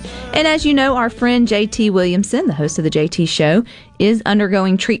visitmississippi.org. And as you know, our friend JT Williamson, the host of the JT Show, is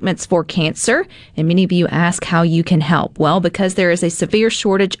undergoing treatments for cancer. And many of you ask how you can help. Well, because there is a severe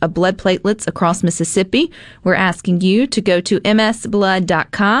shortage of blood platelets across Mississippi, we're asking you to go to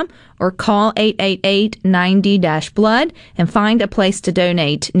msblood.com or call 888-90-BLOOD and find a place to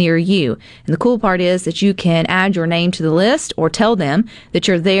donate near you. And the cool part is that you can add your name to the list or tell them that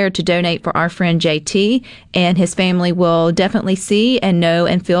you're there to donate for our friend JT, and his family will definitely see and know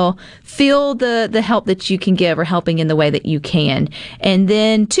and feel the help that you can give or helping in the way that you can. And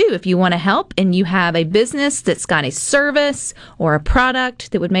then, too, if you want to help and you have a business that's got a service or a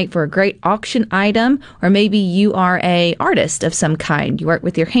product that would make for a great auction item, or maybe you are an artist of some kind, you work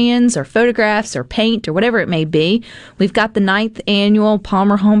with your hands or photographs or paint or whatever it may be, we've got the 9th annual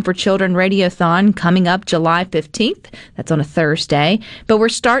Palmer Home for Children Radiothon coming up July 15th. That's on a Thursday. But we're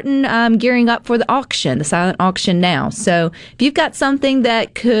starting gearing up for the auction, the silent auction now. So if you've got something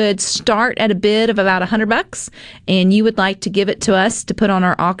that could start at a bid of about $100 and you would like to give it to us to put on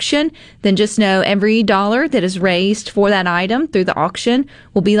our auction, then just know every dollar that is raised for that item through the auction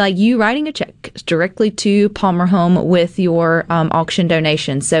will be like you writing a check directly to Palmer Home with your auction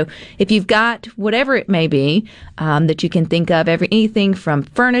donation. So if you've got whatever it may be that you can think of, anything from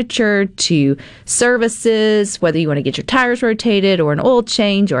furniture to services, whether you want to get your tires rotated or an oil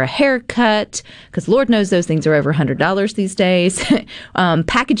change or a haircut, because Lord knows those things are over $100 these days,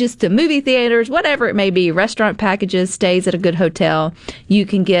 packages to movie theaters, whatever it may be, restaurant packages, stays at a good hotel. You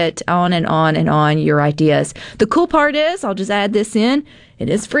can get on and on and on your ideas. The cool part is, I'll just add this in, it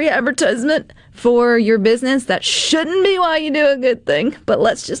is free advertisement for your business. That shouldn't be why you do a good thing, but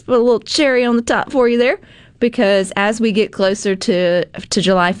let's just put a little cherry on the top for you there, because as we get closer to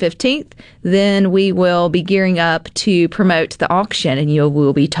July 15th, then we will be gearing up to promote the auction, and you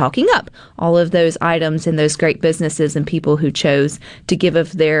will be talking up all of those items and those great businesses and people who chose to give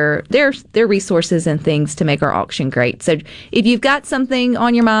of their resources and things to make our auction great. So if you've got something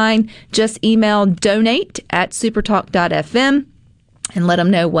on your mind, just email donate@supertalk.fm. and let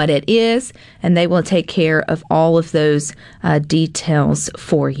them know what it is, and they will take care of all of those details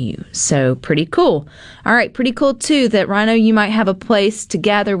for you. So pretty cool. All right, pretty cool, too, that, Rhino, you might have a place to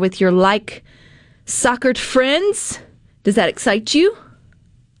gather with your like-soccered friends. Does that excite you?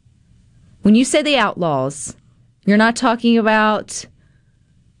 When you say the Outlaws, you're not talking about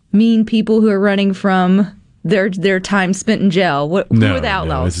mean people who are running from their time spent in jail. Who are the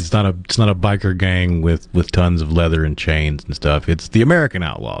Outlaws? No, it's not a biker gang with tons of leather and chains and stuff. It's the American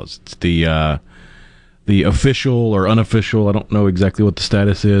Outlaws. It's the official or unofficial, I don't know exactly what the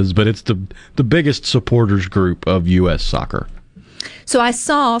status is, but it's the biggest supporters group of U.S. soccer. So I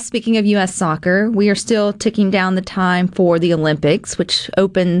saw, speaking of U.S. soccer, we are still ticking down the time for the Olympics, which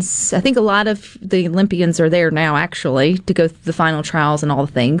opens, I think a lot of the Olympians are there now, actually, to go through the final trials and all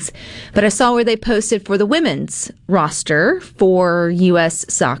the things. But I saw where they posted for the women's roster for U.S.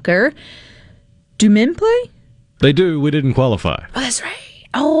 soccer. Do men play? They do. We didn't qualify. Oh, that's right.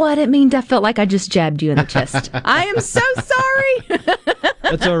 Oh, I didn't mean that. Felt like I just jabbed you in the chest. I am so sorry.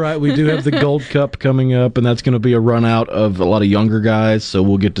 That's all right. We do have the Gold Cup coming up, and that's going to be a run out of a lot of younger guys. So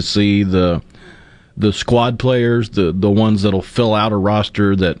we'll get to see the squad players, the ones that'll fill out a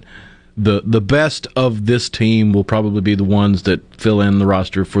roster. That the best of this team will probably be the ones that fill in the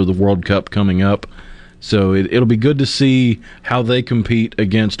roster for the World Cup coming up. So it'll be good to see how they compete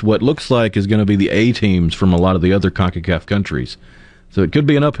against what looks like is going to be the A teams from a lot of the other CONCACAF countries. So it could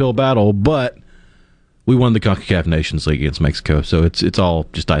be an uphill battle, but we won the CONCACAF Nations League against Mexico, so it's all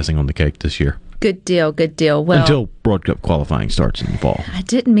just icing on the cake this year. Good deal, good deal. Well, until World Cup qualifying starts in the fall. I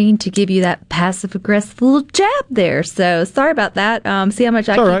didn't mean to give you that passive-aggressive little jab there, so sorry about that. See how much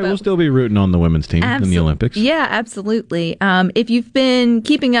I keep all right, we'll still be rooting on the women's team in the Olympics. Yeah, absolutely. If you've been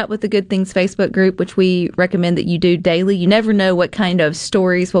keeping up with the Good Things Facebook group, which we recommend that you do daily, you never know what kind of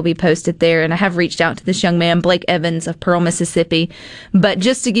stories will be posted there, and I have reached out to this young man, Blake Evans of Pearl, Mississippi, but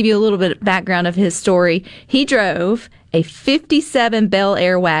just to give you a little bit of background of his story, he drove a 57 Bel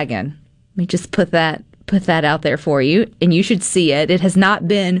Air wagon. Let me just put that out there for you, and you should see it. It has not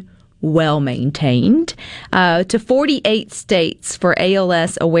been well maintained, to 48 states for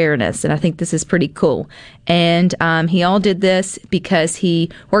ALS awareness, and I think this is pretty cool. And he all did this because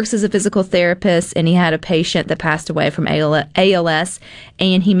he works as a physical therapist, and he had a patient that passed away from ALS,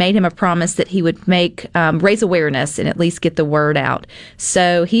 and he made him a promise that he would raise awareness and at least get the word out.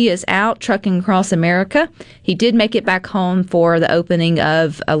 So he is out trucking across America. He did make it back home for the opening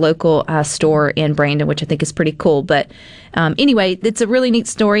of a local store in Brandon, which I think is pretty cool. But anyway, it's a really neat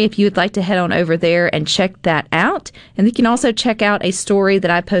story if you would like to head on over there and check that out. And you can also check out a story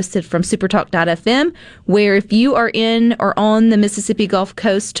that I posted from supertalk.fm, where if you are in or on the Mississippi Gulf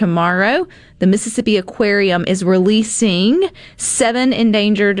Coast tomorrow, the Mississippi Aquarium is releasing 7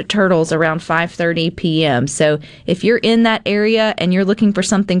 endangered turtles around 5:30 p.m. So if you're in that area and you're looking for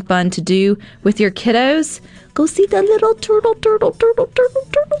something fun to do with your kiddos, go see the little turtles.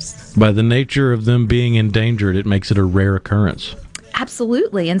 By the nature of them being endangered, it makes it a rare occurrence.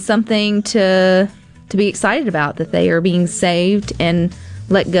 Absolutely, and something to be excited about, that they are being saved and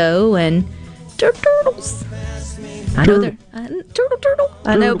let go, and turtles. I know they're turtle.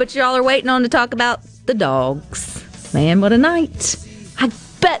 I know, but y'all are waiting on to talk about the dogs. Man, what a night! I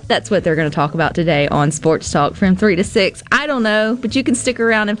bet that's what they're going to talk about today on Sports Talk from 3 to 6. I don't know, but you can stick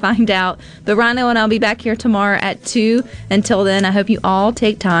around and find out. But Rhino and I'll be back here tomorrow at 2. Until then, I hope you all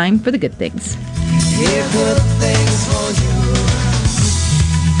take time for the good things. Yeah, good things for you.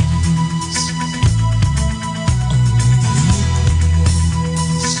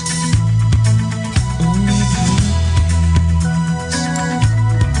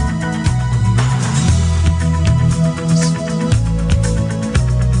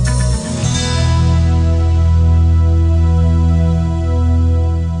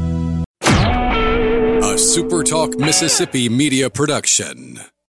 SuperTalk Mississippi Media Production.